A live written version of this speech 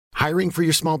Hiring for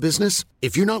your small business?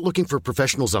 If you're not looking for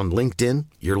professionals on LinkedIn,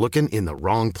 you're looking in the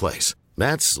wrong place.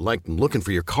 That's like looking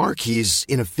for your car keys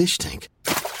in a fish tank.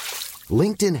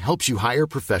 LinkedIn helps you hire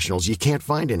professionals you can't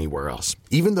find anywhere else,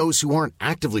 even those who aren't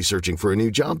actively searching for a new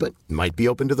job but might be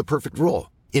open to the perfect role.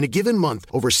 In a given month,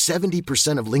 over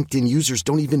 70% of LinkedIn users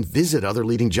don't even visit other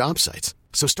leading job sites.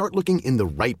 So start looking in the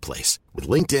right place. With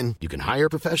LinkedIn, you can hire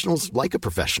professionals like a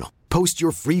professional. Post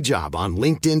your free job on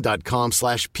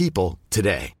linkedin.com/people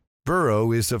today.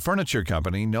 Burrow is a furniture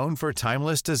company known for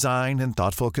timeless design and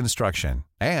thoughtful construction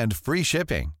and free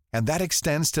shipping, and that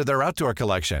extends to their outdoor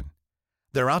collection.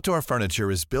 Their outdoor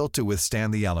furniture is built to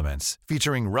withstand the elements,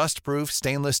 featuring rust-proof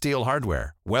stainless steel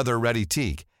hardware, weather-ready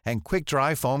teak, and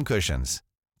quick-dry foam cushions.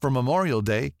 For Memorial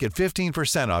Day, get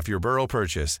 15% off your Burrow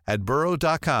purchase at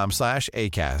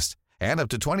burrow.com/ACAST and up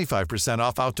to 25%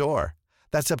 off outdoor.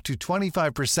 That's up to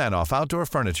 25% off outdoor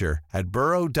furniture at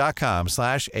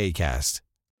burrow.com/ACAST.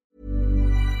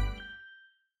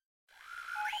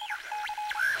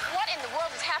 What in the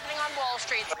world is happening on Wall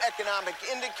Street? Economic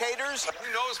indicators.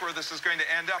 Who knows where this is going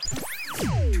to end up?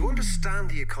 To understand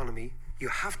the economy, you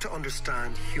have to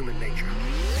understand human nature.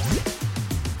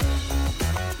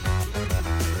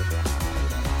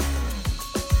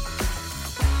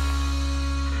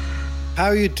 How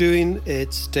are you doing?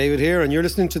 It's David here, and you're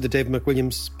listening to the David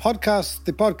McWilliams podcast,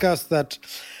 the podcast that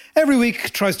every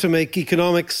week tries to make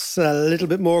economics a little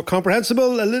bit more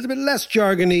comprehensible, a little bit less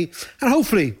jargony, and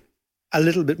hopefully a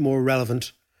little bit more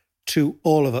relevant to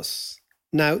all of us.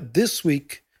 Now, this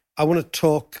week, I want to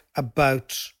talk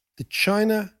about the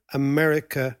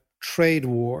China-America trade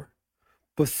war,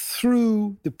 but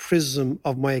through the prism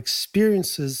of my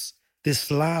experiences this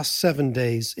last 7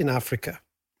 days in Africa.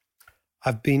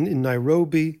 I've been in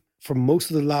Nairobi for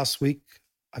most of the last week.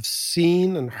 I've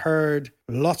seen and heard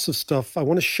lots of stuff. I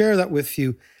want to share that with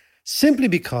you simply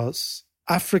because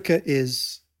Africa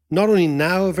is not only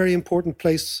now a very important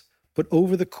place, but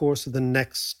over the course of the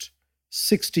next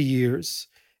 60 years,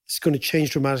 it's going to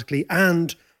change dramatically.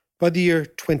 And by the year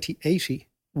 2080,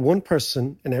 1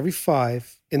 person in every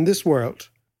 5 in this world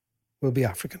will be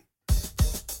African.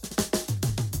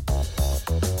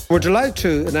 We're delighted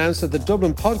to announce that the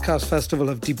Dublin Podcast Festival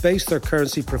have debased their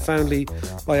currency profoundly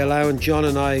by allowing John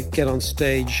and I get on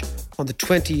stage on the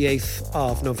 28th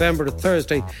of November, a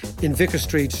Thursday, in Vicar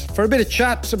Street for a bit of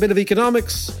chat, a bit of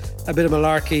economics, a bit of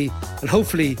malarkey, and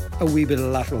hopefully a wee bit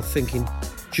of lateral thinking.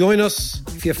 Join us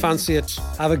if you fancy it.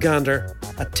 Have a gander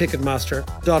at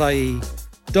ticketmaster.ie.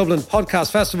 Dublin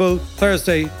Podcast Festival,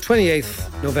 Thursday, 28th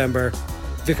November,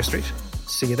 Vicar Street.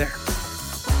 See you there.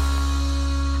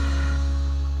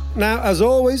 Now, as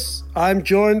always, I'm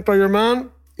joined by your man.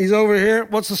 He's over here.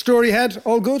 What's the story, Head?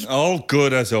 All good? All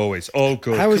good, as always. All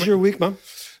good. How was your week, man?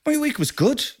 My week was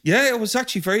good. Yeah, it was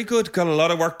actually very good. Got a lot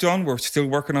of work done. We're still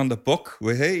working on the book.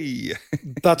 Hey.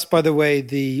 That's, by the way,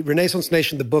 the Renaissance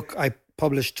Nation, the book I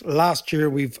published last year.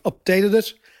 We've updated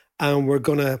it and we're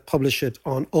going to publish it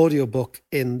on audiobook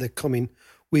in the coming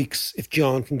weeks if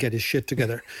John can get his shit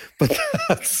together. But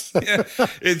that's yeah,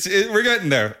 we're getting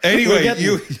there. Anyway,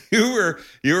 you were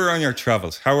on your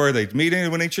travels. How are they? Meet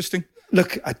anyone interesting?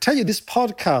 Look, I tell you, this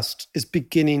podcast is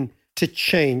beginning to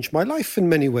change my life in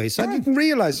many ways. I didn't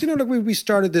realize, like we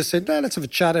started this saying, let's have a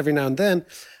chat every now and then,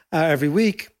 every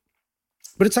week.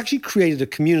 But it's actually created a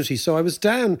community. So I was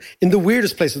down in the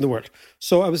weirdest place in the world.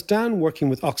 So I was down working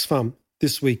with Oxfam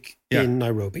this week in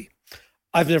Nairobi.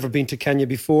 I've never been to Kenya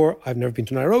before. I've never been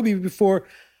to Nairobi before.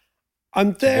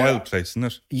 I'm there. It's a wild place, isn't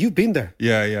it? You've been there.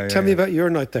 Yeah. Tell me about your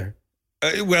night there.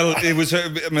 Well, it was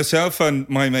myself and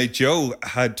my mate Joe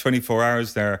had 24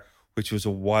 hours there, which was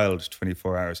a wild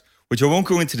 24 hours, which I won't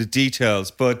go into the details,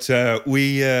 but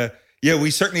we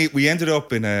ended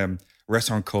up in a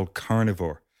restaurant called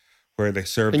Carnivore, where they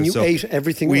served us up. And you ate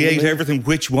everything? We ate everything,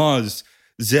 which was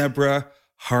zebra,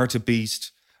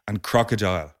 hartebeest, and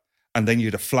crocodile. And then you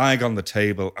had a flag on the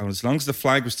table, and as long as the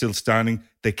flag was still standing,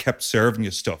 they kept serving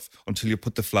you stuff until you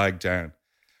put the flag down.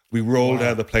 We rolled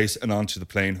out of the place and onto the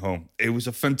plane home. It was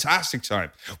a fantastic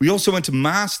time. We also went to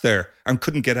Mass there and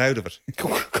couldn't get out of it.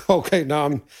 Okay,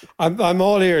 now I'm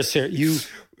all ears here. You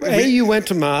went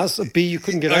to Mass, B, you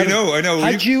couldn't get out of it. I know.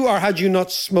 Had you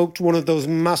not smoked one of those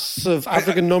massive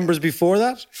African numbers before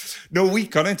that? No, we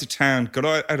got into town, got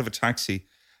out of a taxi,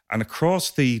 and across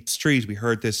the street we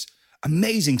heard this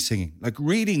amazing singing, like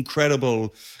really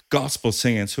incredible gospel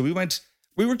singing. So we were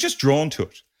just drawn to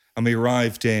it. And we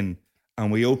arrived in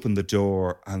and we opened the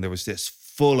door and there was this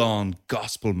full-on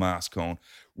gospel mass going,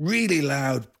 really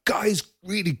loud, guys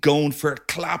really going for it,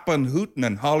 clapping, hooting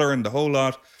and hollering, the whole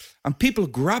lot. And people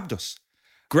grabbed us,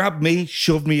 grabbed me,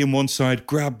 shoved me in one side,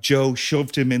 grabbed Joe,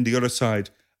 shoved him in the other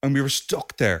side. And we were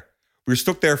stuck there We were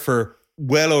stuck there for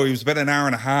it was about an hour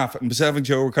and a half. And myself and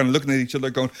Joe were kind of looking at each other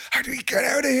going, how do we get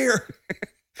out of here?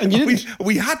 And you didn't?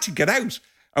 we had to get out.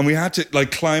 And we had to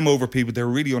like climb over people. They were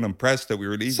really unimpressed that we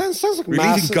were leaving. Sounds like we're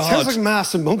mass. leaving God. Sounds like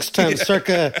mass in Monkstown,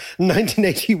 circa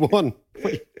 1981.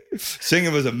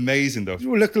 Singing was amazing though.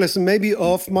 Well, look, listen, maybe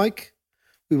off mic,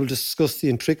 we will discuss the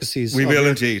intricacies. We will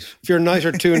indeed. If you're a night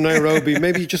or two in Nairobi,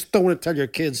 maybe you just don't want to tell your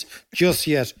kids just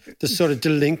yet the sort of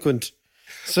delinquent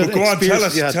sort of Go on,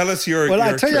 experience you had. tell us your. Well, your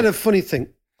I'll tell you trip. the funny thing.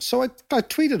 So I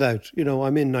tweeted out,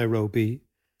 I'm in Nairobi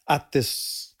at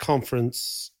this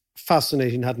conference.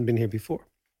 Fascinating, hadn't been here before.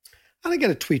 And I get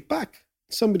a tweet back.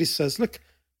 Somebody says, look,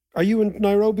 are you in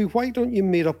Nairobi? Why don't you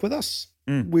meet up with us?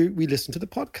 We listen to the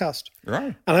podcast.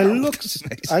 Right. And That's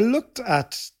amazing. I looked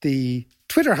at the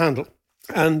Twitter handle.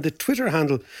 And the Twitter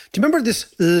handle, do you remember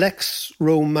this Lex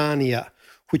Romania,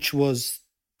 which was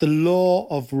the law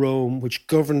of Rome, which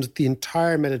governed the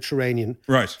entire Mediterranean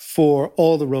Right. for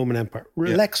all the Roman Empire?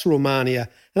 Lex Romania.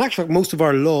 And actually, most of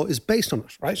our law is based on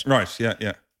it, right? Right,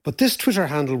 yeah. But this Twitter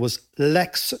handle was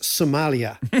Lex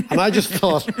Somalia. And I just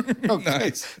thought, okay,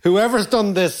 Nice. whoever's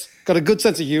done this got a good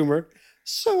sense of humor.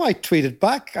 So I tweeted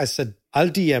back. I said, I'll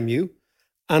DM you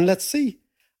and let's see.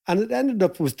 And it ended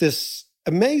up with this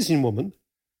amazing woman.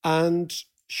 And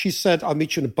she said, I'll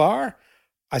meet you in a bar.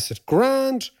 I said,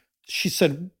 grand. She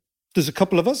said, there's a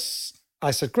couple of us. I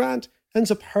said, grand.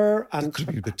 Ends up her and... Could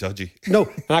be a bit dodgy. No,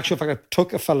 in actual fact, I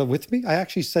took a fella with me. I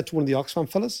actually said to one of the Oxfam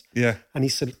fellas, Yeah. and he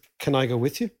said, can I go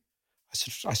with you?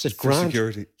 I said, For grand.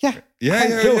 security. Yeah. Yeah.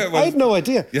 I had no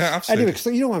idea. Yeah, absolutely. Anyway,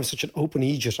 because I'm such an open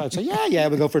Egypt. I'd say, yeah,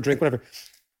 we'll go for a drink, whatever.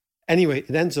 Anyway,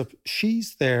 it ends up,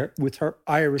 she's there with her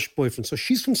Irish boyfriend. So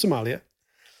she's from Somalia.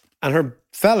 And her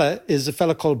fella is a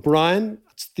fella called Brian.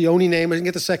 That's the only name, I didn't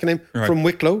get the second name, Right. from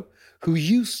Wicklow, who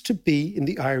used to be in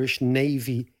the Irish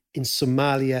Navy in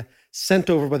Somalia, sent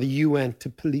over by the UN to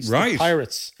police Right. the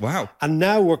pirates. Wow. And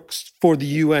now works for the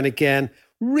UN again.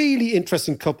 Really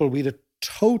interesting couple. We had a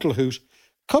total hoot.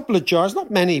 Couple of jars, not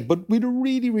many, but we had a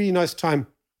really, really nice time.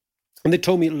 And they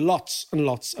told me lots and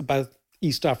lots about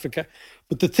East Africa.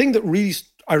 But the thing that really,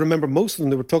 I remember most of them,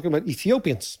 they were talking about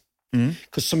Ethiopians.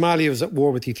 Because Somalia was at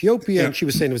war with Ethiopia, and she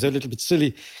was saying it was a little bit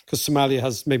silly because Somalia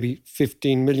has maybe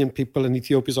 15 million people and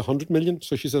Ethiopia's 100 million.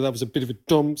 So she said that was a bit of a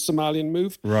dumb Somalian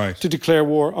move to declare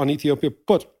war on Ethiopia.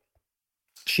 But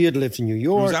she had lived in New It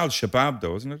York. was Al-Shabaab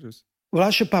though, wasn't it? Well,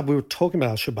 Al-Shabaab, we were talking about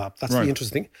Al-Shabaab. That's Right. the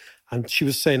interesting. And she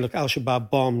was saying, look, Al-Shabaab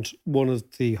bombed one of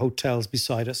the hotels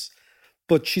beside us.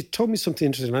 But she told me something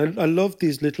interesting. I love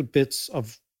these little bits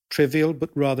of trivial, but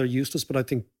rather useless, but I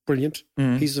think brilliant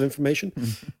pieces of information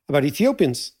about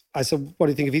Ethiopians. I said, what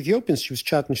do you think of Ethiopians? She was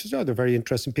chatting. She said, oh, they're very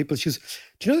interesting people. She says,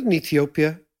 do you know that in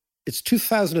Ethiopia, it's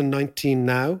 2019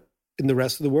 now in the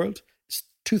rest of the world? It's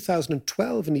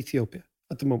 2012 in Ethiopia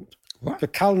at the moment. What? The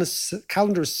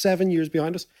calendar is 7 years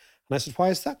behind us. And I said, why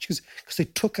is that? She goes, because they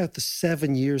took out the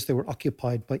 7 years they were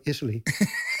occupied by Italy.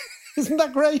 Isn't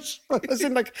that great?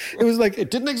 It was like,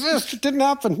 it didn't exist. It didn't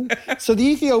happen. So the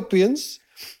Ethiopians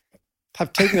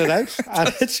have taken it out.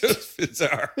 And It's just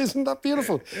bizarre. isn't that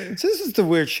beautiful? So this is the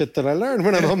weird shit that I learned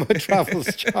when I'm on my travels,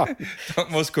 John.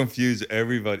 That must confuse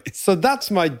everybody. So that's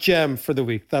my gem for the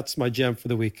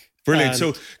week. Brilliant.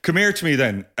 And- So come here to me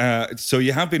then. So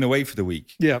you have been away for the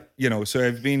week. yeah. So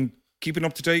I've been keeping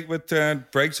up to date with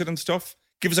Brexit and stuff.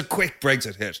 Give us a quick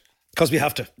Brexit hit. Because we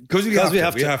have to. Because we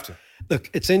have to.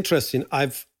 Look, it's interesting.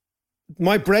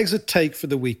 My Brexit take for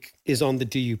the week is on the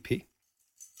DUP.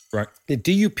 Right. The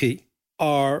DUP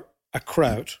are a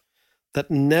crowd that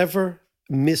never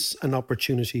miss an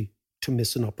opportunity to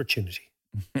miss an opportunity.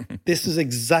 This is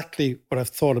exactly what I've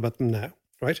thought about them now,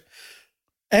 right?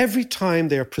 Every time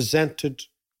they are presented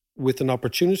with an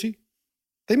opportunity,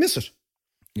 they miss it.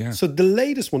 Yeah. So the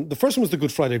latest one, the first one was the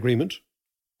Good Friday Agreement,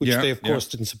 which Yeah, they, of course,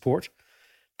 didn't support.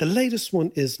 The latest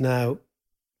one is now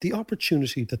the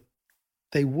opportunity that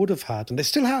they would have had, and they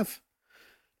still have,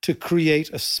 to create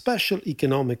a special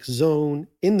economic zone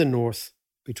in the north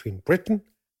between Britain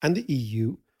and the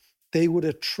EU. They would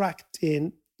attract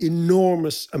in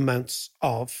enormous amounts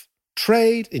of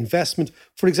trade, investment.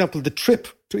 For example, the trip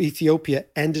to Ethiopia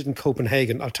ended in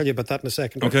Copenhagen. I'll tell you about that in a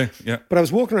second. Okay, yeah. But I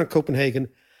was walking around Copenhagen.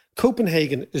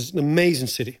 Copenhagen is an amazing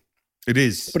city. It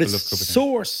is. But I its love Copenhagen.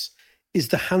 source is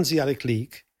the Hanseatic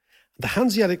League. The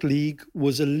Hanseatic League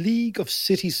was a league of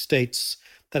city-states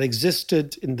that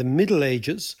existed in the Middle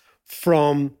Ages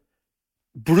from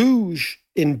Bruges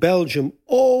in Belgium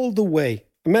all the way,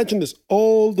 imagine this,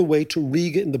 all the way to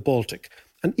Riga in the Baltic.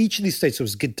 And each of these states, there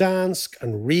was Gdansk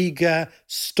and Riga,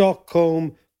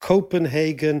 Stockholm,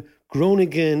 Copenhagen,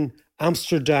 Groningen,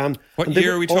 Amsterdam. What And they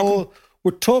year were are we talking?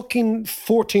 we're talking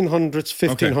 1400s,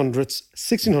 1500s,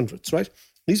 1600s, right?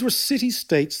 These were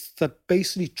city-states that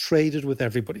basically traded with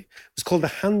everybody. It was called the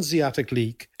Hanseatic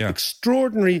League. Yeah.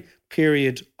 Extraordinary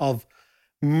period of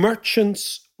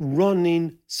merchants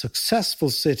running successful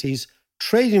cities,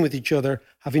 trading with each other,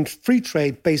 having free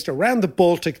trade based around the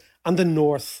Baltic and the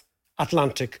North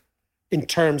Atlantic in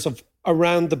terms of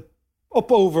around the,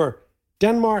 up over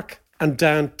Denmark and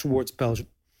down towards Belgium.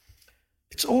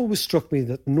 It's always struck me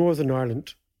that Northern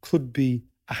Ireland could be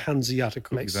a Hanseatic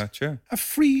place. Look at that, yeah. A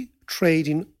free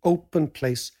trading, open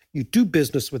place. You do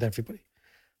business with everybody.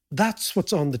 That's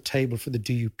what's on the table for the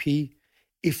DUP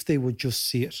if they would just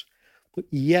see it. But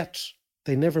yet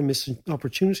they never miss an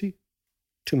opportunity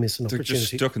to miss an They're opportunity.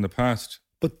 just stuck in the past.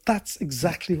 But that's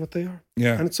exactly what they are.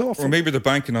 Yeah. And it's awful. Or maybe they're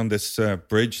banking on this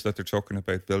bridge that they're talking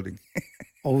about building.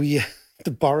 Oh, yeah.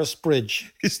 The Boris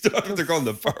Bridge. They're calling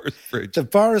the Boris Bridge. The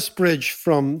Boris Bridge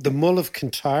from the Mull of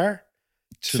Kintyre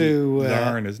to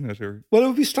Larne, isn't it? Or, well, it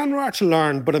would be Stranraer to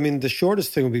Larne, but I mean, the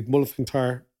shortest thing would be Mull of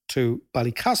Kintyre to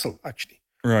Ballycastle, actually,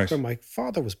 right. where my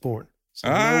father was born. So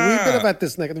I know a wee bit about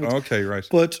this neck of the woods. Okay, right.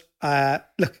 But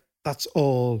look, that's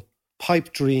all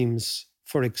pipe dreams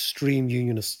for extreme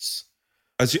unionists.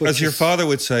 As your father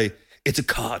would say, it's a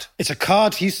cod. It's a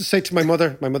cod. He used to say to my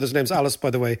mother's name's Alice, by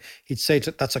the way, he'd say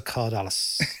to that's a cod,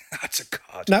 Alice. That's a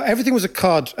cod. Now, everything was a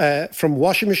cod, from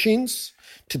washing machines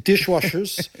to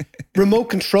dishwashers. Remote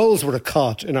controls were a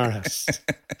cod in our house.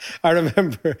 I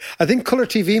remember, I think colour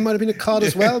TV might have been a cod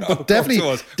as well, but definitely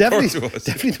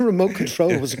the remote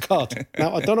control was a cod.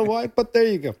 Now, I don't know why, but there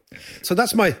you go. So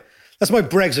that's my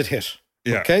Brexit hit.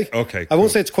 Yeah. Okay. I won't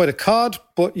say it's quite a cod,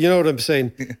 but you know what I'm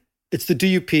saying. It's the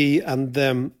DUP and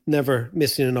them never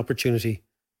missing an opportunity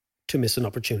to miss an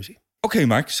opportunity. Okay,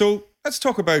 Mike. So let's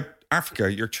talk about Africa,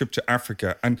 your trip to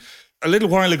Africa. And a little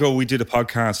while ago, we did a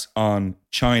podcast on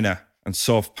China and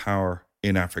soft power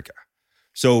in Africa.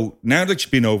 So now that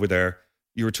you've been over there,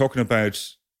 you were talking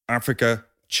about Africa,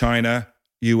 China,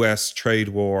 US trade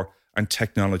war and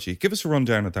technology. Give us a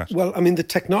rundown of that. Well, I mean, the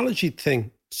technology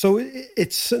thing. So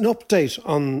it's an update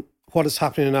on what is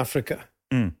happening in Africa.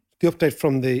 Mm. The update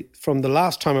from the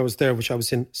last time I was there, which I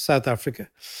was in South Africa.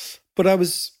 But I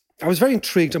was very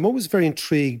intrigued. I'm always very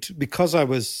intrigued because I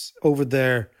was over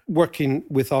there working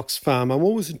with Oxfam. I'm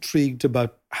always intrigued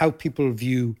about how people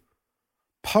view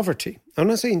poverty. And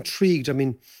when I say intrigued, I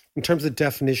mean in terms of the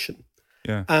definition.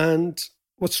 Yeah. And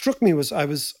what struck me was I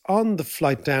was on the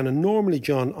flight down, and normally,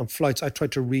 John, on flights, I try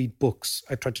to read books.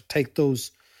 I try to take those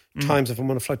times if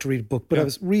I'm on a flight to read a book. But I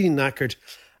was really knackered.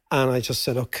 And I just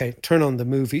said, okay, turn on the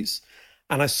movies.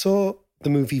 And I saw the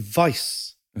movie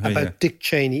Vice about Dick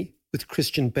Cheney with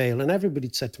Christian Bale. And everybody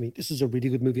said to me, this is a really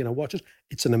good movie. And I watched it.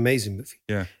 It's an amazing movie.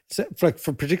 Yeah. For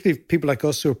particularly people like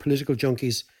us who are political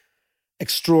junkies,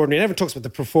 extraordinary. And everyone talks about the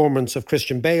performance of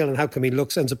Christian Bale and how come he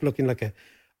ends up looking like a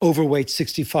overweight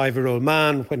 65-year-old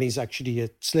man when he's actually a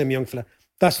slim young fella.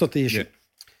 That's not the issue.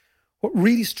 Yeah. What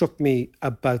really struck me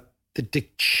about the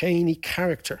Dick Cheney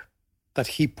character that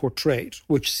he portrayed,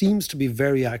 which seems to be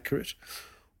very accurate,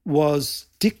 was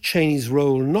Dick Cheney's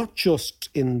role, not just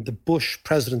in the Bush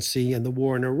presidency and the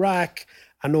war in Iraq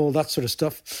and all that sort of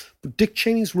stuff, but Dick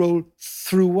Cheney's role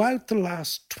throughout the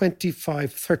last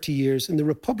 25, 30 years in the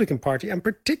Republican Party, and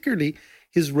particularly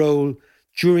his role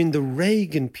during the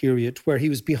Reagan period, where he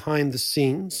was behind the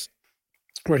scenes,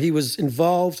 where he was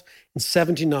involved in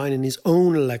 79 in his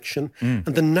own election, and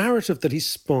the narrative that he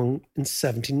spun in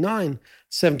 79,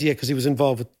 78, because he was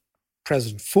involved with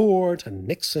President Ford and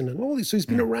Nixon and all these. So he's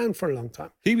been around for a long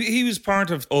time. He was part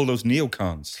of all those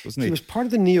neocons, wasn't he? He was part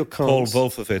of the neocons. Paul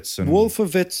Wolfowitz.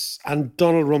 Wolfowitz and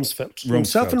Donald Rumsfeld.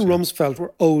 Himself and Rumsfeld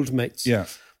were old mates. Yeah.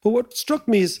 But what struck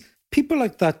me is people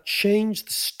like that changed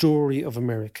the story of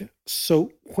America.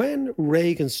 So when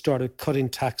Reagan started cutting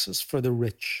taxes for the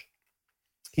rich,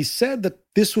 he said that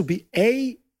this would be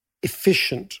A,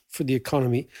 efficient for the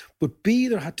economy, but B,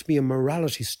 there had to be a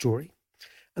morality story.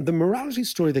 And the morality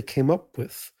story they came up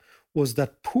with was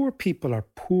that poor people are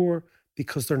poor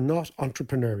because they're not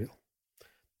entrepreneurial.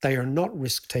 They are not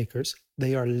risk takers.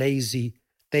 They are lazy.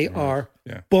 They are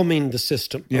bumming the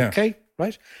system. Yeah. Okay?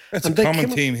 Right? That's a common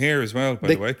theme here as well, by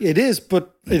the way. It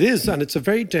is, and it's a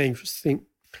very dangerous thing.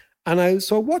 And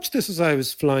so I watched this as I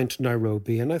was flying to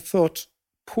Nairobi, and I thought,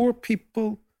 poor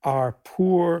people are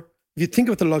poor, if you think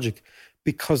about the logic,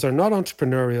 because they're not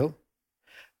entrepreneurial.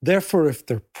 Therefore, if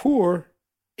they're poor,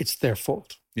 it's their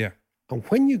fault. Yeah. And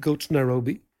when you go to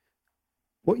Nairobi,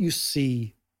 what you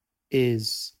see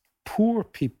is poor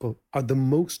people are the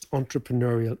most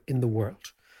entrepreneurial in the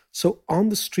world. So on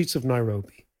the streets of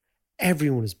Nairobi,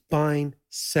 everyone is buying,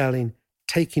 selling,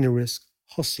 taking a risk,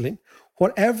 hustling.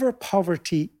 whatever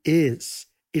poverty is,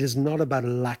 it is not about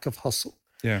a lack of hustle.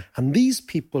 Yeah. And these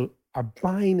people are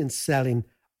buying and selling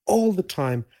all the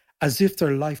time as if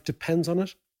their life depends on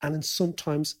it. And then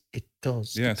sometimes it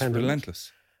does. Yeah, it's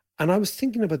relentless. And I was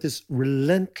thinking about this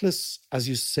relentless, as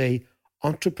you say,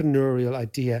 entrepreneurial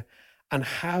idea and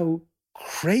how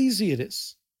crazy it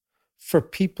is for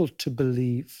people to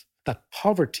believe that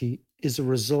poverty is a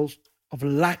result of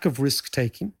lack of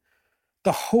risk-taking.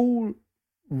 The whole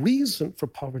reason for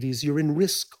poverty is you're in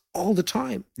risk all the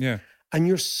time. Yeah. And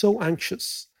you're so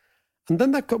anxious. And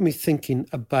then that got me thinking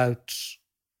about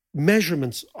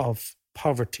measurements of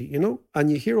poverty, you know?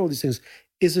 And you hear all these things.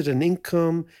 Is it an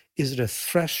income? Is it a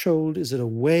threshold? Is it a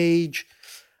wage?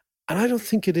 And I don't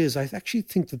think it is. I actually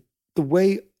think that the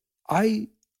way I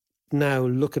now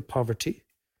look at poverty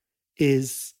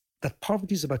is that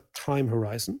poverty is about time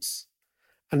horizons.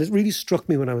 And it really struck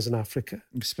me when I was in Africa.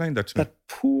 Explain that to me. That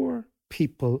poor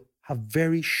people have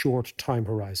very short time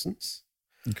horizons.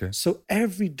 Okay. So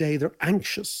every day they're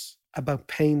anxious about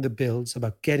paying the bills,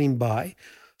 about getting by.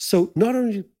 So not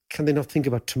only can they not think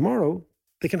about tomorrow,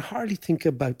 they can hardly think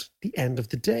about the end of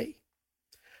the day.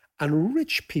 And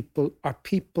rich people are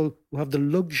people who have the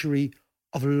luxury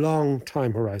of long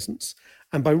time horizons.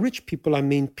 And by rich people, I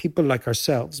mean people like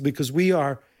ourselves, because we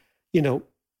are, you know,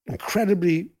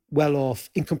 incredibly well off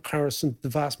in comparison to the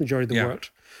vast majority of the world.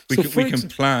 We can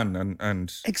plan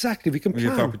and exactly, we can plan. We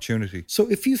have opportunity. So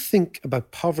if you think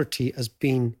about poverty as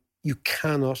being, you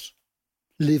cannot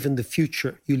live in the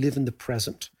future, you live in the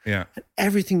present. Yeah. And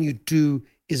everything you do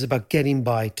is about getting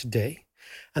by today.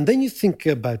 And then you think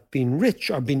about being rich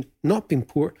or not being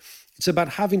poor. It's about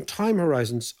having time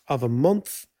horizons of a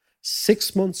month,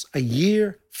 6 months, a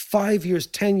year, 5 years,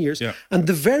 10 years. Yeah. And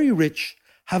the very rich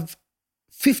have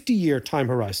 50-year time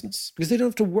horizons because they don't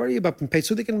have to worry about being paid.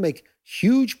 So they can make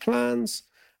huge plans.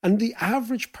 And the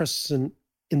average person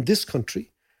in this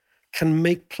country can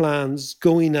make plans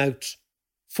going out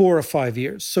 4 or 5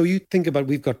 years. So you think about,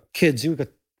 we've got kids, we've got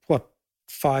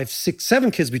 5, 6, 7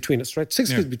 kids between us, right? 6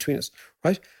 kids between us,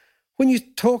 right? When you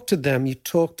talk to them,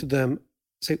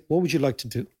 say, what would you like to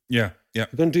do? Yeah. You're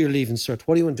going to do your leaving cert.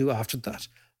 What do you want to do after that?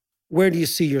 Where do you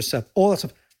see yourself? All that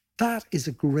stuff. That is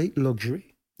a great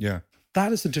luxury. Yeah.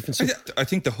 That is the difference. I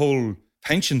think the whole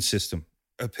pension system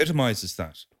epitomizes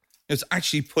that. It's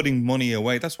actually putting money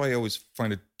away. That's why I always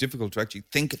find it difficult to actually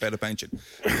think about a pension.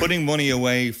 Putting money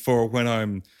away for when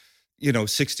I'm,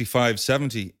 65,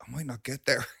 70, I might not get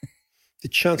there. The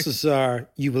chances are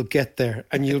you will get there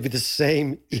and you'll be the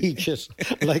same Egypt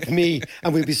like me.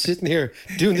 And we'll be sitting here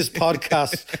doing this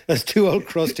podcast as two old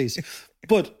crusties.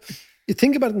 But you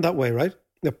think about it in that way, right?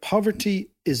 Now, poverty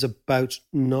is about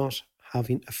not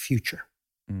having a future.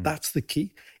 That's the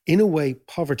key. In a way,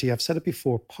 poverty, I've said it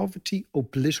before, poverty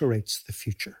obliterates the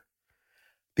future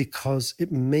because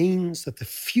it means that the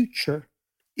future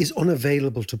is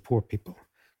unavailable to poor people.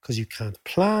 Because you can't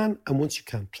plan, and once you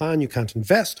can't plan, you can't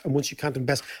invest, and once you can't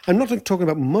invest, I'm not talking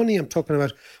about money, I'm talking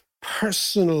about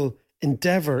personal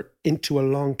endeavor into a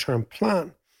long-term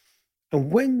plan.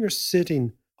 And when you're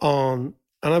sitting on,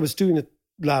 and I was doing it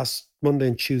last Monday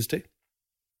and Tuesday,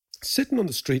 sitting on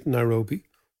the street in Nairobi,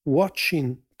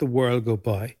 watching the world go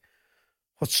by,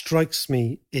 what strikes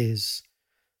me is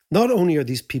not only are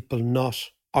these people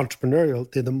not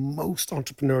entrepreneurial, they're the most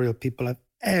entrepreneurial people I've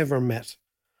ever met.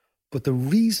 But the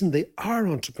reason they are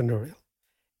entrepreneurial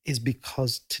is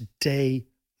because today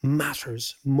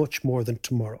matters much more than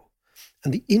tomorrow.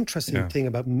 And the interesting thing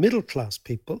about middle-class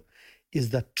people is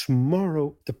that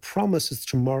tomorrow, the promise is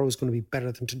tomorrow is going to be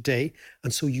better than today.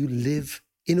 And so you live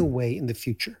in a way in the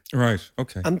future. Right,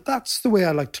 okay. And that's the way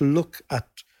I like to look at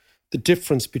the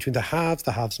difference between the haves,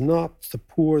 the have-nots, the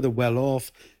poor, the well-off,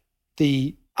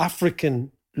 the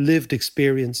African lived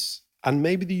experience, and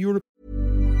maybe the European.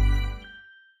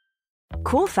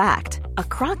 Cool fact, a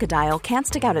crocodile can't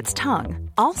stick out its tongue.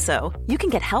 Also, you can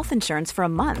get health insurance for a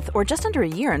month or just under a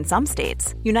year in some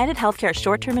states. United Healthcare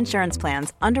short-term insurance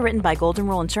plans, underwritten by Golden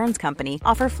Rule Insurance Company,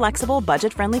 offer flexible,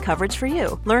 budget-friendly coverage for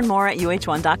you. Learn more at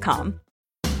uh1.com.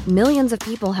 Millions of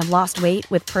people have lost weight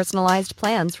with personalized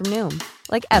plans from Noom.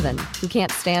 Like Evan, who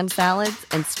can't stand salads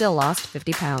and still lost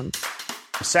 50 pounds.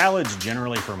 Salads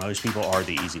generally for most people are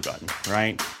the easy button,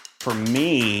 right? For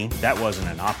me, that wasn't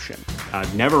an option.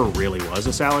 I never really was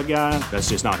a salad guy. That's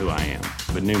just not who I am.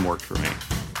 But Noom worked for me.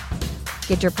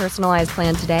 Get your personalized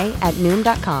plan today at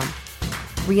Noom.com.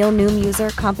 Real Noom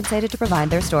user compensated to provide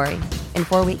their story. In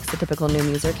 4 weeks, the typical Noom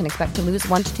user can expect to lose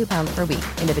 1 to 2 pounds per week.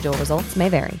 Individual results may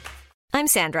vary. I'm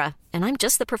Sandra, and I'm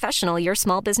just the professional your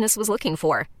small business was looking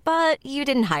for. But you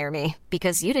didn't hire me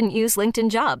because you didn't use LinkedIn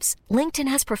Jobs. LinkedIn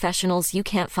has professionals you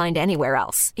can't find anywhere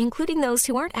else, including those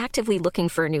who aren't actively looking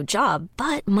for a new job,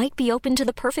 but might be open to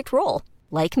the perfect role,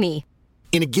 like me.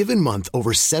 In a given month,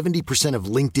 over 70% of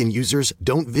LinkedIn users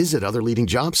don't visit other leading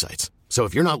job sites. So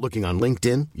if you're not looking on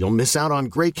LinkedIn, you'll miss out on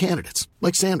great candidates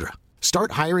like Sandra.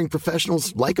 Start hiring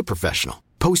professionals like a professional.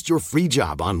 Post your free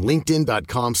job on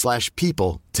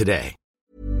linkedin.com/people today.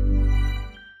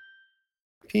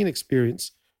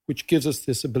 Experience, which gives us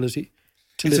this ability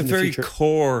to it's live in the future. It's a very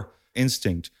core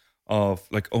instinct of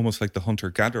like almost like the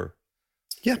hunter-gatherer.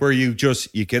 Yeah. Where you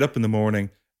get up in the morning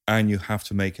and you have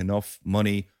to make enough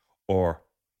money or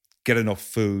get enough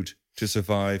food to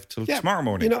survive till tomorrow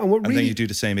morning. And then you do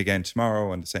the same again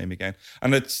tomorrow and the same again.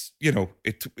 And it's,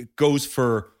 it goes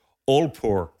for all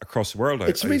poor across the world.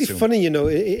 It's really funny, in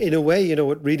a way,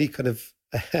 it really kind of,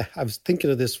 I was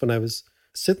thinking of this when I was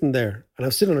sitting there, and I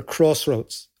was sitting on a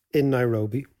crossroads in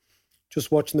Nairobi,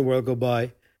 just watching the world go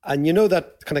by. And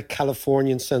that kind of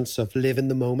Californian sense of live in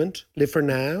the moment, live for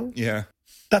now? Yeah.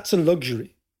 That's a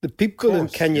luxury. The people in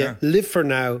Kenya live for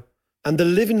now, and the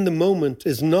living in the moment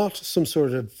is not some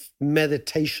sort of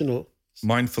meditational...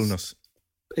 mindfulness.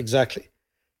 Exactly.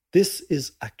 This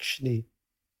is actually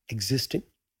existing.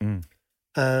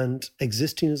 And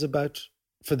existing is about,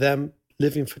 for them,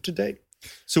 living for today.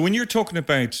 So when you're talking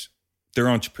about their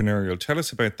entrepreneurial, tell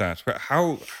us about that.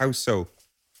 How so?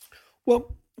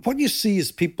 Well, what you see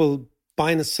is people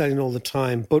buying and selling all the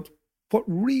time. But what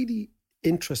really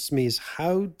interests me is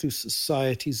how do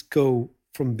societies go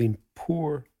from being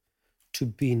poor to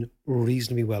being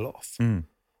reasonably well off?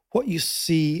 What you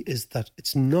see is that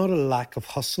it's not a lack of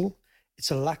hustle,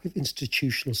 it's a lack of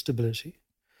institutional stability.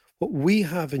 What we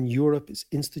have in Europe is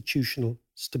institutional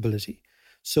stability.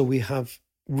 So we have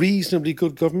reasonably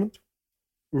good government,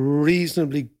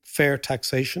 reasonably fair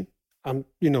taxation, and,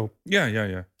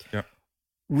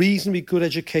 reasonably good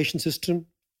education system,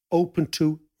 open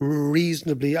to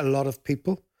reasonably a lot of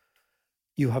people.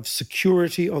 You have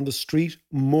security on the street,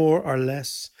 more or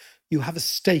less. You have a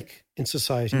stake in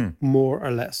society, more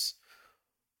or less.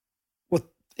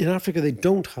 In Africa, they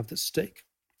don't have this stake.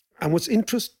 And what's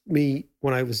interested me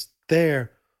when I was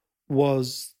there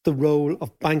was the role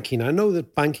of banking. I know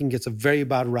that banking gets a very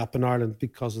bad rap in Ireland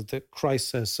because of the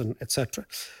crisis and etc.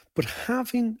 But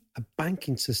having a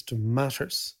banking system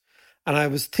matters. And I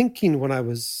was thinking when I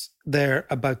was there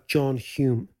about John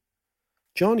Hume.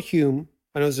 John Hume,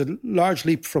 I know it's a large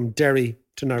leap from Derry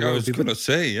to Nairobi. I was going to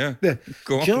say, yeah.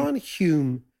 Go on. John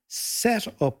Hume set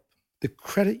up the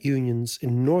credit unions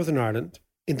in Northern Ireland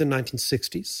in the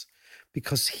 1960s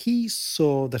because he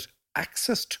saw that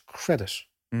access to credit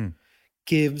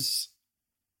gives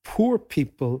poor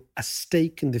people a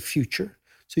stake in the future.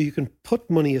 So you can put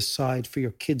money aside for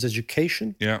your kids'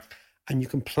 education and you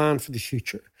can plan for the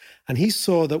future. And he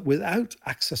saw that without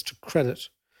access to credit,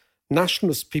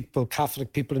 nationalist people,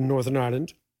 Catholic people in Northern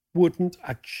Ireland wouldn't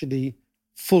actually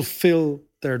fulfill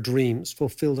their dreams,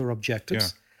 fulfill their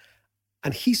objectives.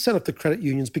 And he set up the credit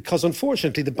unions because,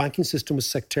 unfortunately, the banking system was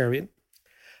sectarian.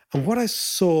 And what I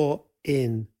saw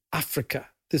in Africa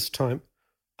this time,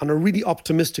 on a really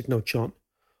optimistic note, John,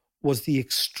 was the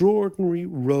extraordinary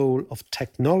role of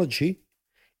technology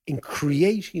in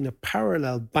creating a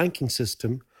parallel banking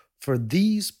system for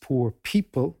these poor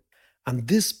people. And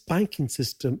this banking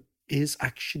system is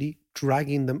actually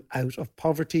dragging them out of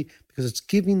poverty because it's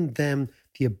giving them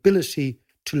the ability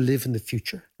to live in the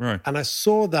future. Right. And I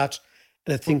saw that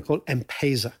in a thing called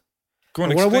M-Pesa. Go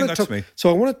on, explain that to me. So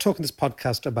I want to talk in this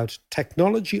podcast about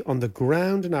technology on the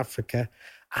ground in Africa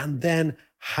and then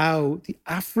how the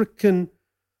African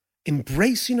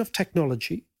embracing of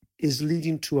technology is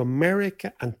leading to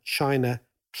America and China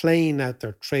playing out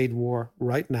their trade war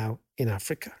right now in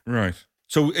Africa. Right.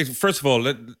 So first of all,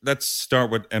 let's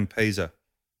start with M-Pesa.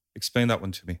 Explain that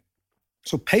one to me.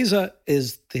 So Pesa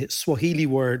is the Swahili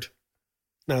word.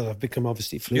 Now that I've become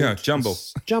obviously fluent. Yeah, Jambo.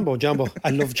 Jambo. I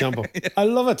love Jambo. I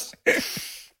love it.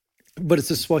 But it's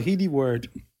a Swahili word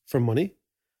for money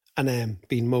and M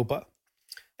being mobile.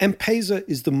 M-Pesa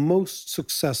is the most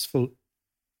successful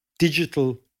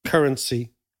digital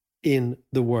currency in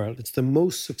the world. It's the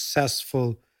most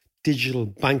successful digital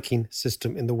banking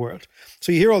system in the world.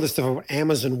 So you hear all this stuff about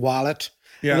Amazon Wallet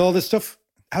and all this stuff.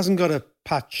 Hasn't got a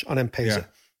patch on M-Pesa. Yeah.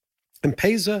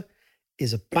 M-Pesa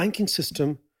is a banking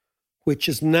system which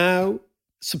is now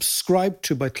subscribed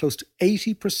to by close to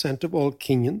 80% of all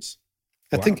Kenyans.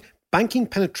 I think banking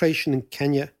penetration in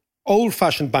Kenya,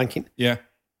 old-fashioned banking,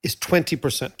 is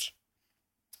 20%.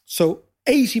 So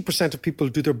 80% of people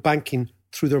do their banking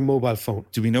through their mobile phone.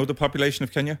 Do we know the population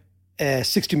of Kenya?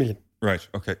 60 million. Right,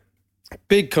 okay.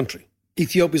 Big country.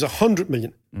 Ethiopia is 100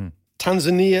 million.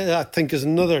 Tanzania, I think, is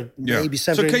another maybe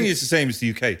 7 So Kenya is the same as the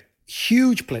UK.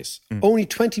 Huge place. Only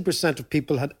 20% of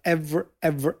people had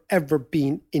ever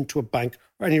been into a bank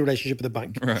or any relationship with a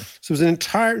bank. Right. So it was an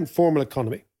entire informal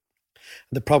economy.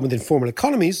 And the problem with informal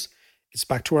economies, it's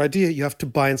back to our idea, you have to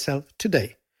buy and sell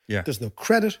today. Yeah. There's no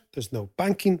credit, there's no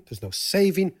banking, there's no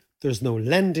saving, there's no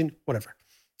lending, whatever.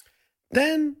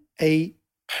 Then a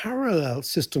parallel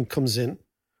system comes in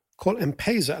called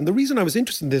M-Pesa. And the reason I was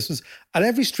interested in this was at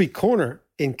every street corner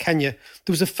in Kenya,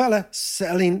 there was a fella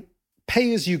selling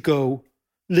pay-as-you-go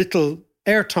little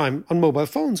airtime on mobile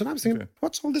phones. And I was thinking,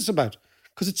 what's all this about?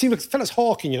 Because it seemed like the fella's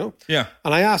hawking, you know? Yeah.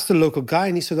 And I asked the local guy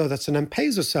and he said, oh, that's an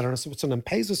M-Pesa seller. And I said, what's an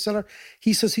M-Pesa seller?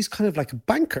 He says he's kind of like a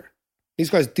banker.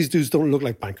 These dudes don't look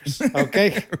like bankers, okay?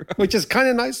 Right. Which is kind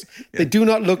of nice. Yeah. They do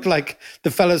not look like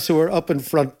the fellas who are up in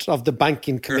front of the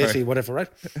banking committee, whatever, right?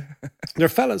 They're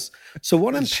fellas. So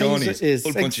what M-Pesa is...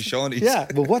 A whole bunch of Shawnees. Yeah,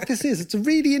 but what this is, it's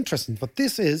really interesting. What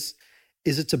this is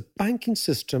it's a banking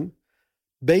system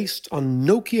based on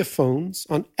Nokia phones,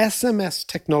 on SMS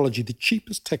technology, the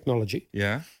cheapest technology.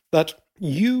 Yeah. That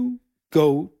you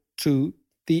go to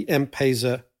the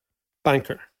M-Pesa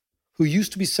banker who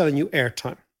used to be selling you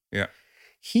airtime. Yeah.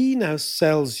 He now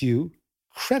sells you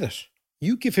credit.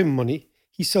 You give him money,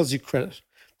 he sells you credit.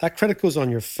 That credit goes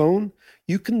on your phone.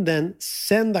 You can then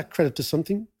send that credit to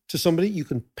somebody. You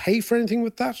can pay for anything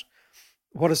with that.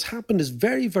 What has happened is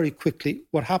very, very quickly,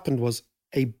 what happened was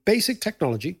a basic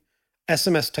technology,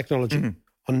 SMS technology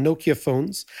on Nokia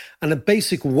phones, and a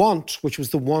basic want, which was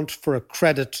the want for a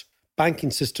credit banking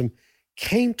system,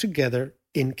 came together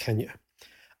in Kenya.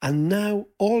 And now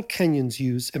all Kenyans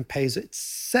use M-Pesa.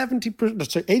 It's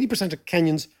 80% of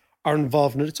Kenyans are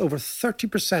involved in it. It's over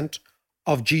 30%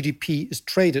 of GDP is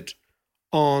traded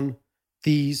on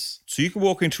these. So you can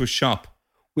walk into a shop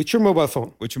with your mobile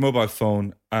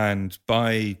phone. And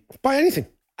buy anything.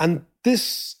 And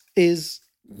this is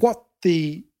what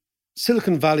the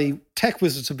Silicon Valley tech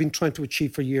wizards have been trying to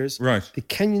achieve for years. Right. The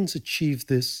Kenyans achieved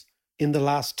this in the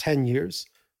last 10 years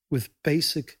with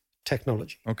basic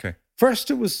technology. Okay.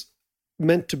 First, it was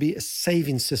meant to be a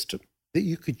saving system that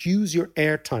you could use your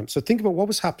airtime. So think about what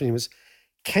was happening was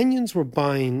Kenyans were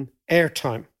buying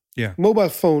airtime, mobile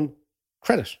phone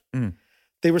credit.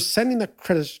 They were sending that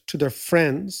credit to their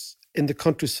friends in the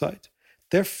countryside.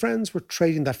 Their friends were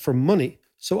trading that for money.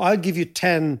 So I'll give you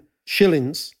 10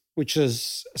 shillings, which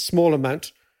is a small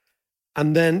amount,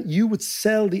 and then you would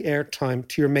sell the airtime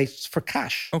to your mates for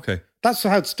cash. Okay. That's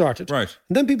how it started. Right.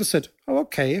 And then people said, oh,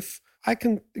 okay, if I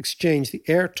can exchange the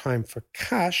airtime for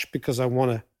cash because I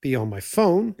want to be on my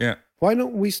phone. Yeah. Why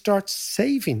don't we start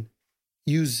saving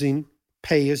using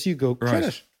pay-as-you-go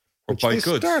credit? Or buy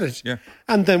goods. Started. Yeah.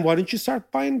 And then why don't you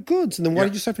start buying goods? And then why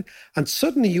don't you start... And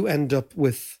suddenly you end up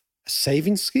with a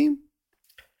saving scheme,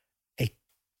 a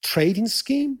trading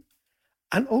scheme,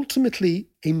 and ultimately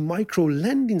a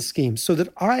micro-lending scheme so that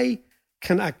I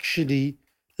can actually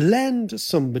lend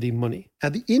somebody money.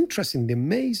 And the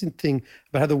amazing thing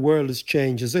about how the world has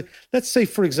changed is that, let's say,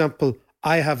 for example,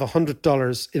 I have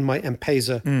 $100 in my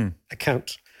M-Pesa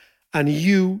account and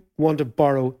you want to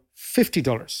borrow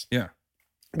 $50. Yeah.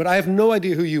 But I have no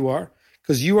idea who you are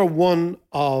because you are one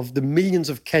of the millions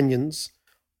of Kenyans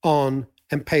on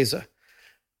M-Pesa.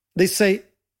 They say,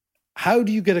 how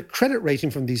do you get a credit rating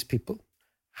from these people?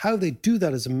 How they do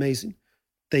that is amazing.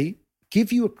 They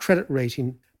give you a credit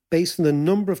rating based on the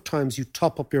number of times you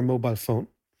top up your mobile phone.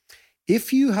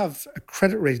 If you have a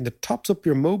credit rating that tops up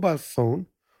your mobile phone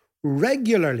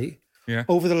regularly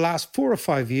over the last 4 or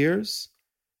 5 years,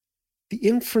 the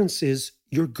inference is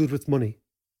you're good with money.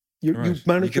 You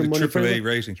manage your money very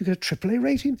well. You get a AAA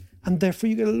rating, and therefore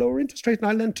you get a lower interest rate, and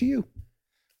I lend to you.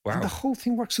 Wow. And the whole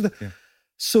thing works.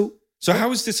 So how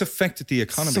has this affected the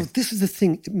economy? So this is the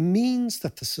thing. It means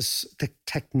that the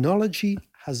technology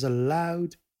has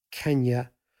allowed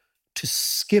Kenya to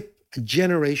skip a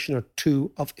generation or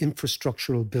two of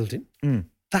infrastructural building.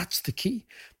 That's the key.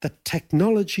 That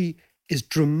technology is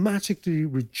dramatically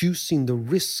reducing the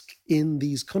risk in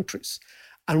these countries.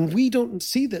 And we don't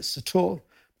see this at all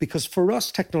because for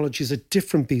us, technology is a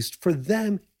different beast. For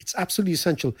them, it's absolutely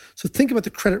essential. So think about the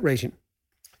credit rating.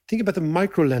 Think about the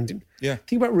micro-lending. Yeah.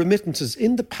 Think about remittances.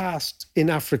 In the past, in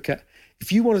Africa,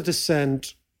 if you wanted to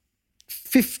send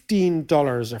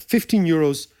 $15 or 15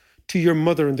 euros to your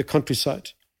mother in the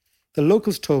countryside, the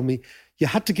locals told me you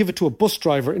had to give it to a bus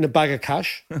driver in a bag of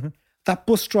cash. That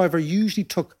bus driver usually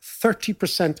took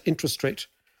 30% interest rate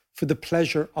for the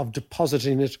pleasure of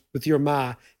depositing it with your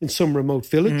ma in some remote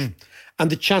village. And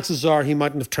the chances are he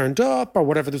mightn't have turned up or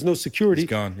whatever. There's no security. He's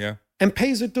gone, yeah.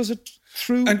 M-Pesa does it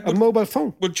through a mobile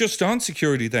phone. Well, just on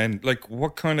security then, like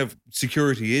what kind of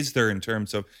security is there in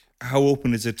terms of how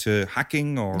open is it to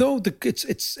hacking or? No,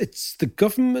 it's the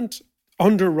government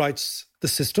underwrites the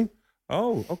system.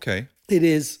 Oh, okay. It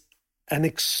is an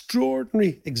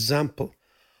extraordinary example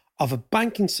of a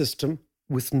banking system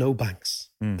with no banks.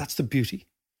 That's the beauty.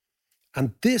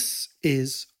 And this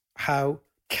is how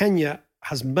Kenya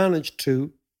has managed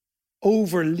to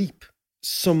overleap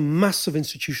some massive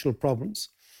institutional problems.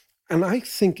 And I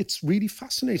think it's really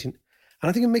fascinating. And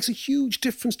I think it makes a huge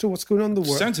difference to what's going on in the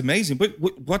world. Sounds amazing. But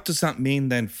what does that mean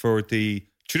then for the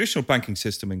traditional banking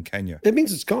system in Kenya? It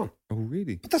means it's gone. Oh,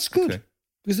 really? But that's good. Okay.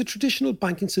 Because the traditional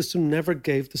banking system never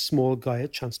gave the small guy a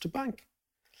chance to bank.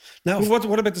 Now, well,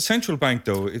 what about the central bank,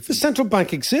 though? The central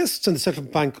bank exists, and the central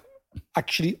bank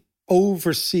actually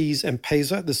oversees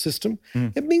M-Pesa, the system.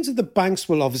 It means that the banks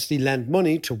will obviously lend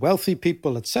money to wealthy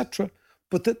people, etc.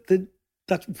 But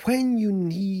that when you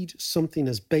need something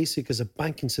as basic as a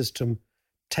banking system,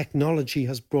 technology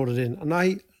has brought it in. And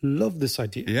I love this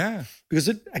idea. Yeah. Because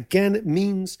it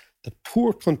means that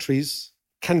poor countries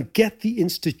can get the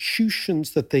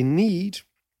institutions that they need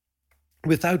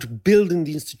without building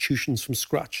the institutions from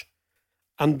scratch.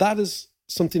 And that is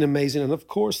something amazing. And of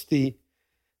course,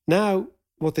 now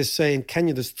what they say in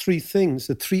Kenya, there's three things,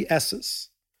 the three S's,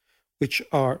 which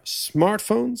are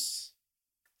smartphones,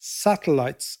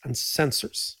 satellites, and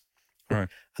sensors. Right.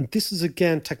 And this is,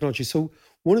 again, technology. So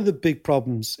one of the big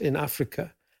problems in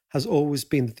Africa has always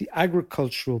been that the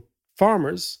agricultural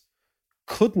farmers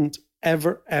couldn't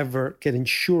ever get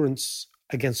insurance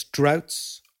against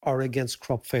droughts or against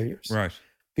crop failures. Right.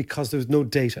 Because there was no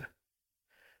data.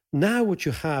 Now what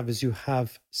you have is you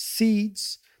have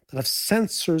seeds that have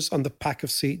sensors on the pack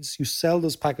of seeds. You sell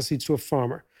those pack of seeds to a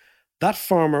farmer. That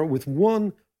farmer with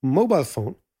one mobile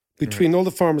phone between all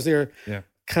the farmers there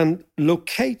can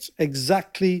locate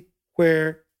exactly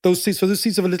where those seeds, so those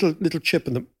seeds have a little chip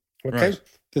in them, okay? Right.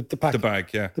 The pack. The bag,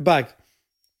 yeah. The bag.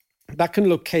 That can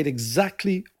locate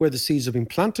exactly where the seeds have been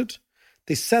planted.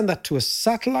 They send that to a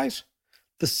satellite.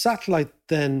 The satellite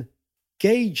then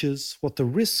gauges what the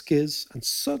risk is, and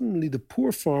suddenly the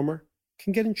poor farmer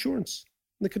can get insurance.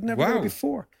 They could never do it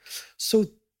before. So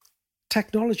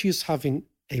technology is having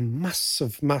a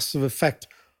massive effect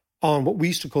on what we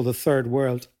used to call the third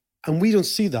world. And we don't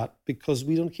see that because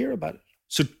we don't hear about it.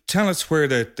 So tell us where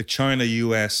the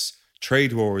China-US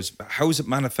trade war is, how is it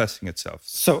manifesting itself?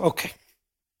 So, okay,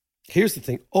 here's the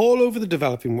thing. All over the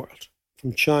developing world,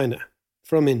 from China,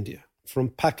 from India, from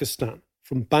Pakistan,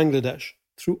 from Bangladesh,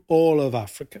 through all of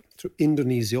Africa, through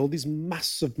Indonesia, all these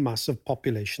massive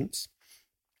populations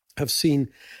have seen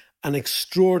an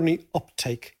extraordinary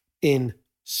uptake in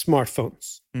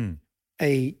smartphones.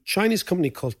 A Chinese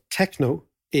company called Tecno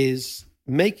is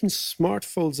making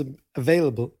smartphones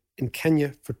available in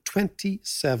Kenya for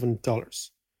 $27.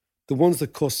 The ones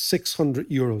that cost 600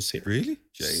 euros here. Really?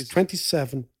 Jeez.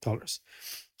 $27.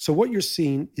 So what you're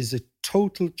seeing is a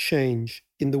total change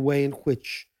in the way in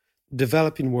which the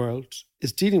developing world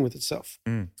is dealing with itself.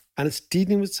 And it's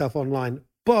dealing with itself online.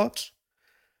 But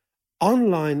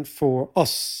online for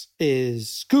us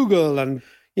is Google and,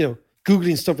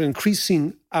 Googling stuff and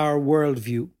increasing our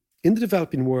worldview. In the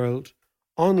developing world,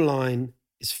 online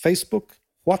is Facebook,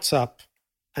 WhatsApp,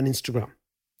 and Instagram.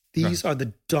 These are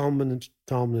the dominant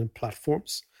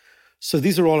platforms. So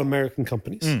these are all American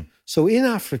companies. So in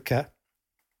Africa,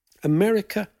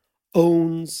 America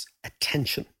owns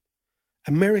attention.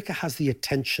 America has the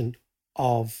attention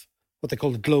of what they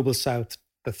call the global south,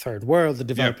 the third world, the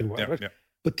developing world. Right?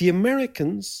 But the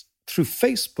Americans, through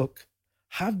Facebook,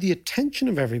 have the attention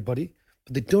of everybody,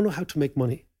 but they don't know how to make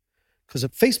money. Because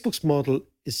Facebook's model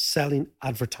is selling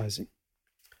advertising.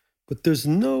 But there's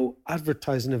no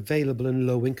advertising available in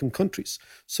low-income countries.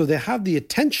 So they have the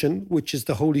attention, which is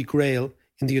the holy grail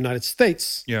in the United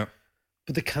States,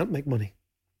 but they can't make money.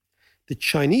 The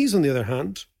Chinese, on the other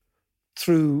hand,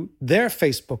 through their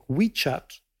Facebook,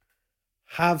 WeChat,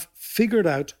 have figured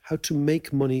out how to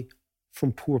make money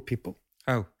from poor people.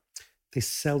 How? They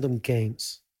sell them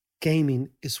games. Gaming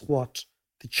is what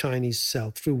the Chinese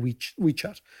sell through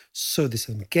WeChat. So they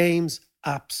sell them games,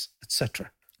 apps,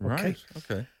 etc. Right,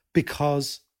 okay.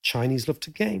 Because Chinese love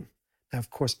to game. Now, of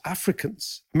course,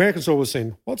 Americans are always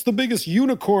saying, what's the biggest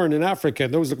unicorn in Africa?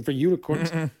 They're always looking for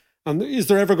unicorns. And is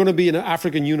there ever going to be an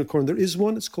African unicorn? There is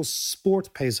one. It's called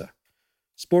SportPesa.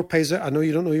 SportPesa, I know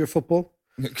you don't know your football,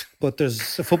 but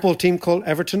there's a football team called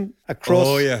Everton across.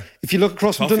 Oh, yeah. If you look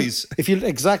across from Toffees. if you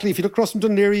look across from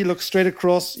Dundee, you look straight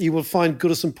across, you will find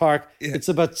Goodison Park. Yeah. It's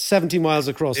about 70 miles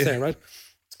across there, right?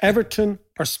 Everton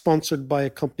are sponsored by a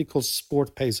company called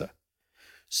SportPesa.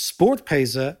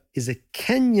 SportPesa is a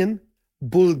Kenyan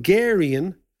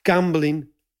Bulgarian gambling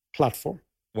platform.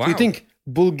 Wow. So you think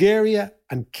Bulgaria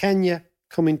and Kenya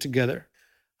coming together,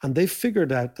 and they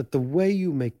figured out that the way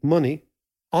you make money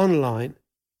online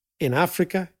in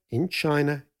Africa, in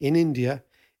China, in India,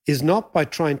 is not by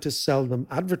trying to sell them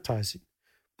advertising,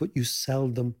 but you sell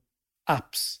them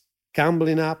apps,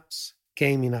 gambling apps,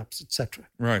 gaming apps, etc.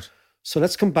 Right. So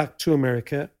let's come back to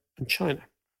America and China.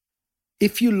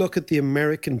 If you look at the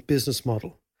American business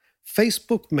model,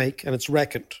 Facebook make, and it's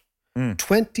reckoned,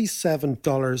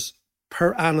 $27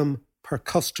 per annum per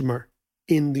customer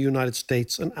in the United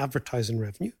States on advertising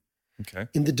revenue. Okay.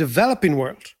 In the developing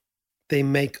world, they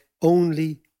make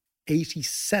only 80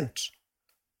 cents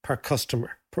per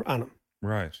customer per annum.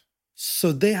 Right.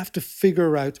 So they have to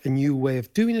figure out a new way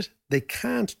of doing it. They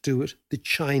can't do it. The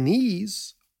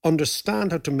Chinese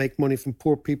understand how to make money from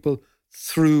poor people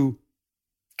through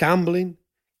gambling,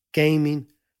 gaming,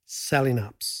 selling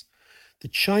apps. The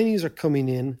Chinese are coming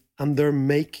in and they're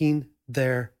making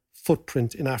their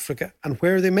footprint in Africa. And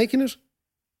where are they making it?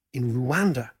 In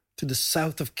Rwanda, to the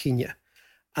south of Kenya.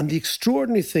 And the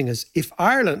extraordinary thing is, if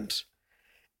Ireland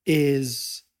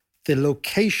is the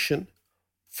location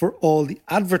for all the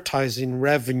advertising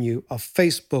revenue of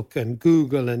Facebook and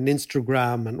Google and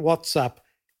Instagram and WhatsApp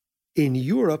in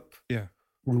Europe,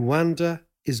 Rwanda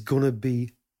is going to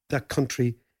be that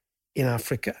country in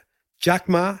Africa. Jack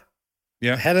Ma,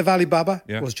 the head of Alibaba,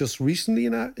 was just recently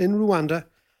in Rwanda,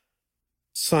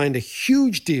 signed a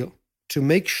huge deal to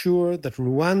make sure that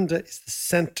Rwanda is the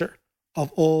center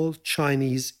of all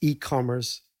Chinese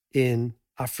e-commerce in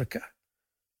Africa.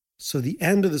 So the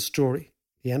end of the story,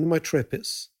 the end of my trip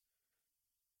is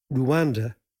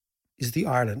Rwanda is the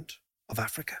Ireland of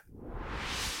Africa.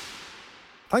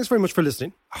 Thanks very much for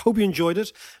listening. I hope you enjoyed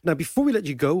it. Now, before we let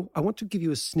you go, I want to give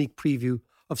you a sneak preview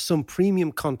of some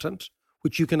premium content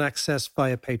which you can access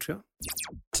via Patreon.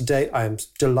 Today, I am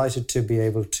delighted to be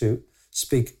able to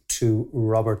speak to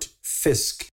Robert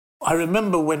Fisk. I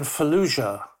remember when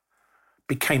Fallujah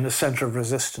became the center of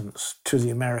resistance to the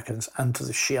Americans and to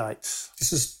the Shiites.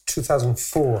 This is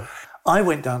 2004. I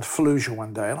went down to Fallujah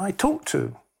one day and I talked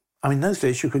to, in those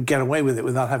days you could get away with it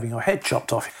without having your head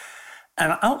chopped off.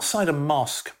 And outside a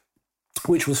mosque,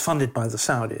 which was funded by the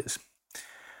Saudis,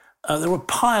 there were a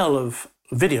pile of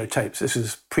videotapes. This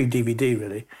is pre-DVD,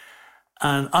 really.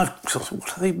 And I thought,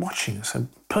 what are they watching? So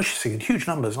purchasing in huge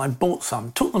numbers. And I bought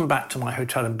some, took them back to my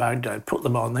hotel in Baghdad, put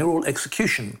them on. They were all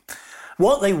execution.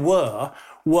 What they were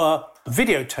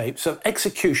videotapes of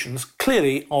executions,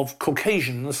 clearly of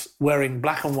Caucasians wearing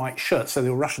black and white shirts, so they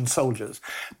were Russian soldiers,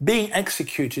 being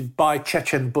executed by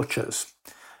Chechen butchers.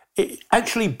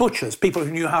 Actually butchers, people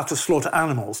who knew how to slaughter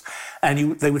animals.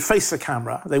 And they would face the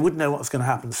camera, they wouldn't know what was going to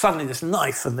happen. Suddenly this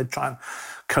knife, and they'd try and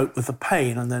cope with the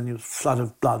pain, and then you flood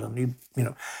of blood, and you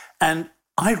know. And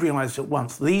I realized at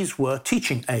once these were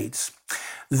teaching aids.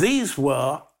 These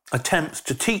were attempts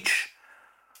to teach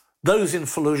those in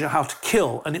Fallujah how to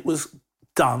kill, and it was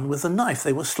done with a knife.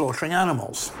 They were slaughtering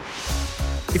animals.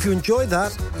 If you enjoyed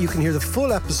that, you can hear the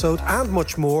full episode and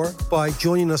much more by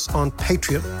joining us on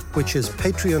Patreon, which is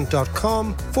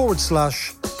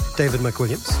patreon.com/David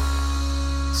McWilliams.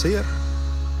 See ya.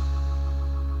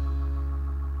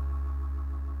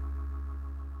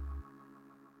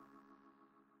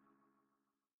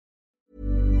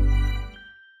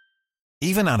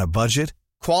 Even on a budget,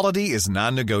 quality is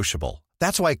non-negotiable.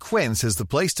 That's why Quince is the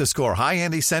place to score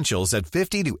high-end essentials at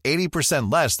 50 to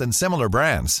 80% less than similar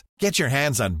brands. Get your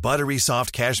hands on buttery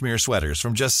soft cashmere sweaters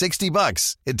from just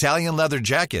 $60, Italian leather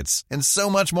jackets, and so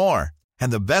much more.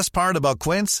 And the best part about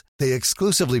Quince, they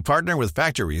exclusively partner with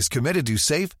factories committed to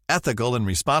safe, ethical, and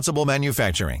responsible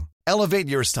manufacturing. Elevate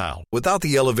your style without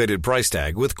the elevated price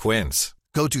tag with Quince.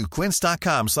 Go to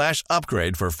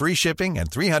quince.com/upgrade for free shipping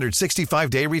and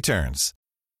 365-day returns.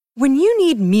 When you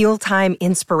need mealtime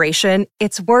inspiration,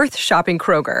 it's worth shopping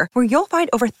Kroger, where you'll find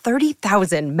over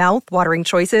 30,000 mouth-watering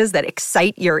choices that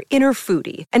excite your inner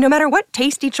foodie. And no matter what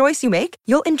tasty choice you make,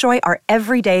 you'll enjoy our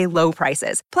everyday low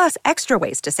prices, plus extra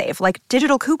ways to save, like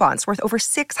digital coupons worth over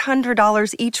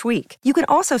 $600 each week. You can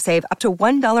also save up to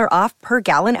 $1 off per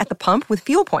gallon at the pump with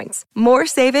fuel points. More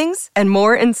savings and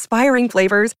more inspiring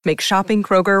flavors make shopping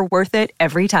Kroger worth it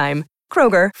every time.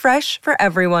 Kroger, fresh for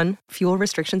everyone. Fuel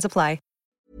restrictions apply.